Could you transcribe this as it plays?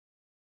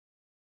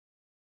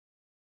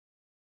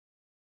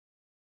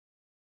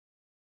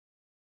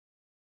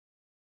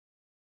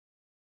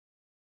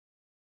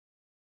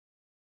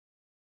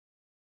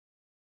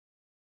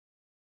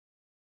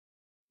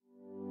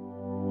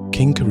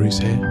King Kurus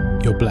here,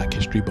 your Black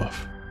History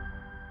buff.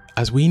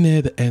 As we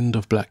near the end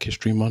of Black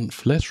History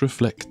Month, let's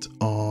reflect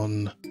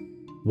on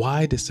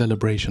why this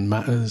celebration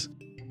matters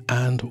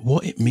and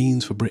what it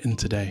means for Britain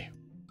today.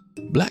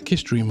 Black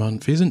History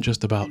Month isn't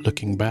just about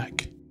looking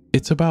back,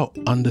 it's about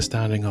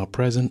understanding our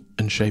present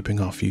and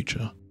shaping our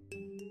future.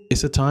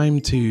 It's a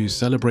time to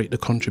celebrate the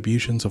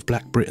contributions of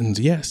Black Britons,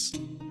 yes,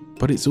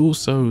 but it's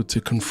also to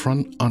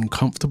confront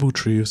uncomfortable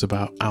truths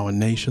about our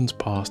nation's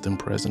past and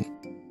present.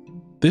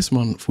 This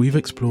month, we've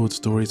explored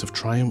stories of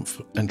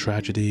triumph and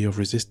tragedy, of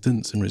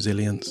resistance and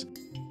resilience,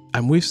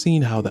 and we've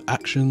seen how the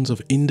actions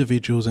of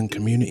individuals and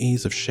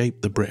communities have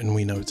shaped the Britain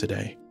we know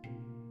today.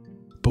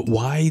 But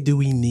why do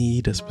we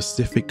need a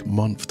specific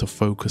month to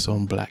focus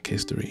on Black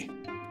history?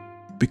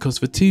 Because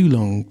for too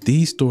long,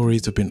 these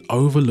stories have been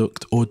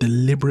overlooked or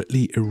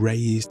deliberately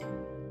erased.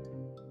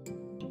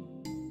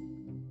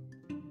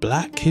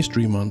 Black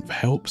History Month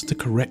helps to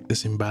correct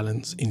this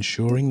imbalance,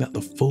 ensuring that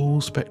the full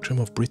spectrum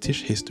of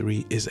British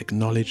history is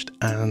acknowledged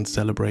and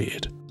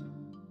celebrated.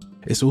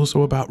 It's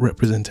also about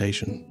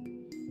representation.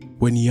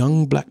 When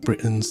young Black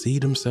Britons see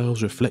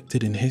themselves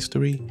reflected in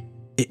history,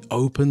 it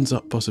opens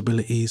up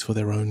possibilities for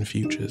their own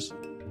futures.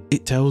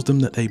 It tells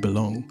them that they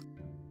belong,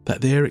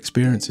 that their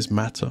experiences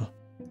matter,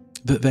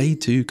 that they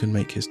too can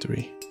make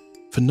history.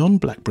 For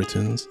non-Black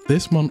Britons,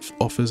 this month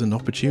offers an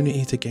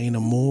opportunity to gain a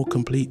more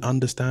complete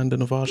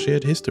understanding of our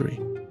shared history.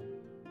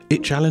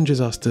 It challenges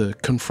us to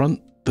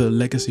confront the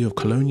legacy of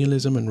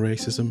colonialism and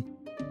racism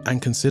and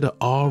consider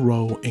our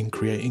role in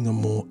creating a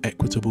more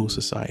equitable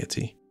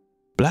society.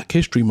 Black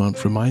History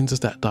Month reminds us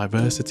that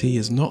diversity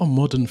is not a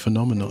modern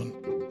phenomenon.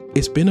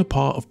 It's been a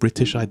part of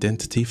British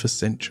identity for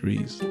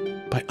centuries.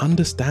 By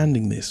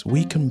understanding this,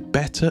 we can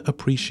better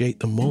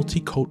appreciate the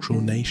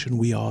multicultural nation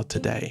we are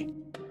today.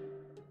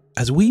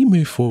 As we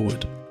move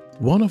forward,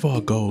 one of our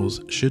goals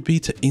should be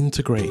to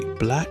integrate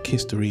Black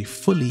history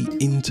fully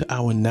into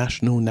our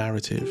national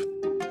narrative.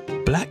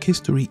 Black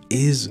history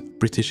is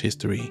British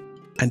history,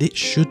 and it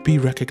should be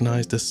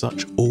recognised as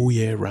such all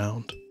year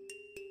round.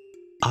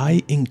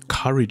 I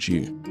encourage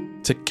you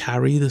to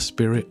carry the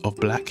spirit of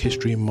Black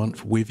History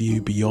Month with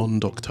you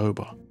beyond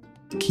October.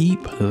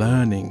 Keep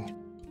learning,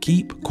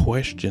 keep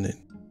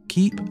questioning,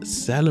 keep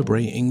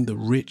celebrating the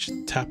rich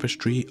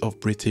tapestry of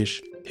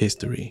British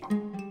history.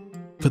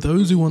 For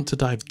those who want to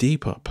dive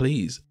deeper,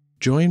 please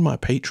join my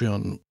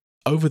Patreon.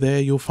 Over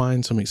there, you'll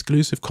find some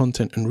exclusive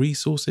content and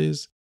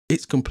resources.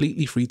 It's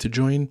completely free to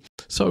join,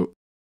 so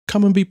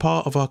come and be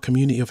part of our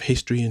community of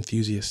history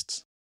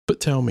enthusiasts. But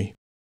tell me,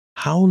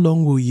 how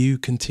long will you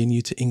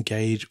continue to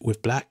engage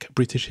with Black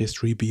British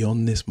history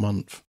beyond this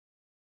month?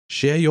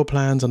 Share your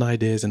plans and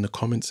ideas in the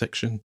comment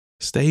section.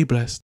 Stay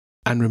blessed,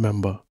 and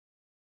remember,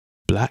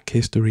 Black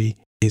history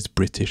is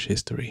British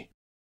history.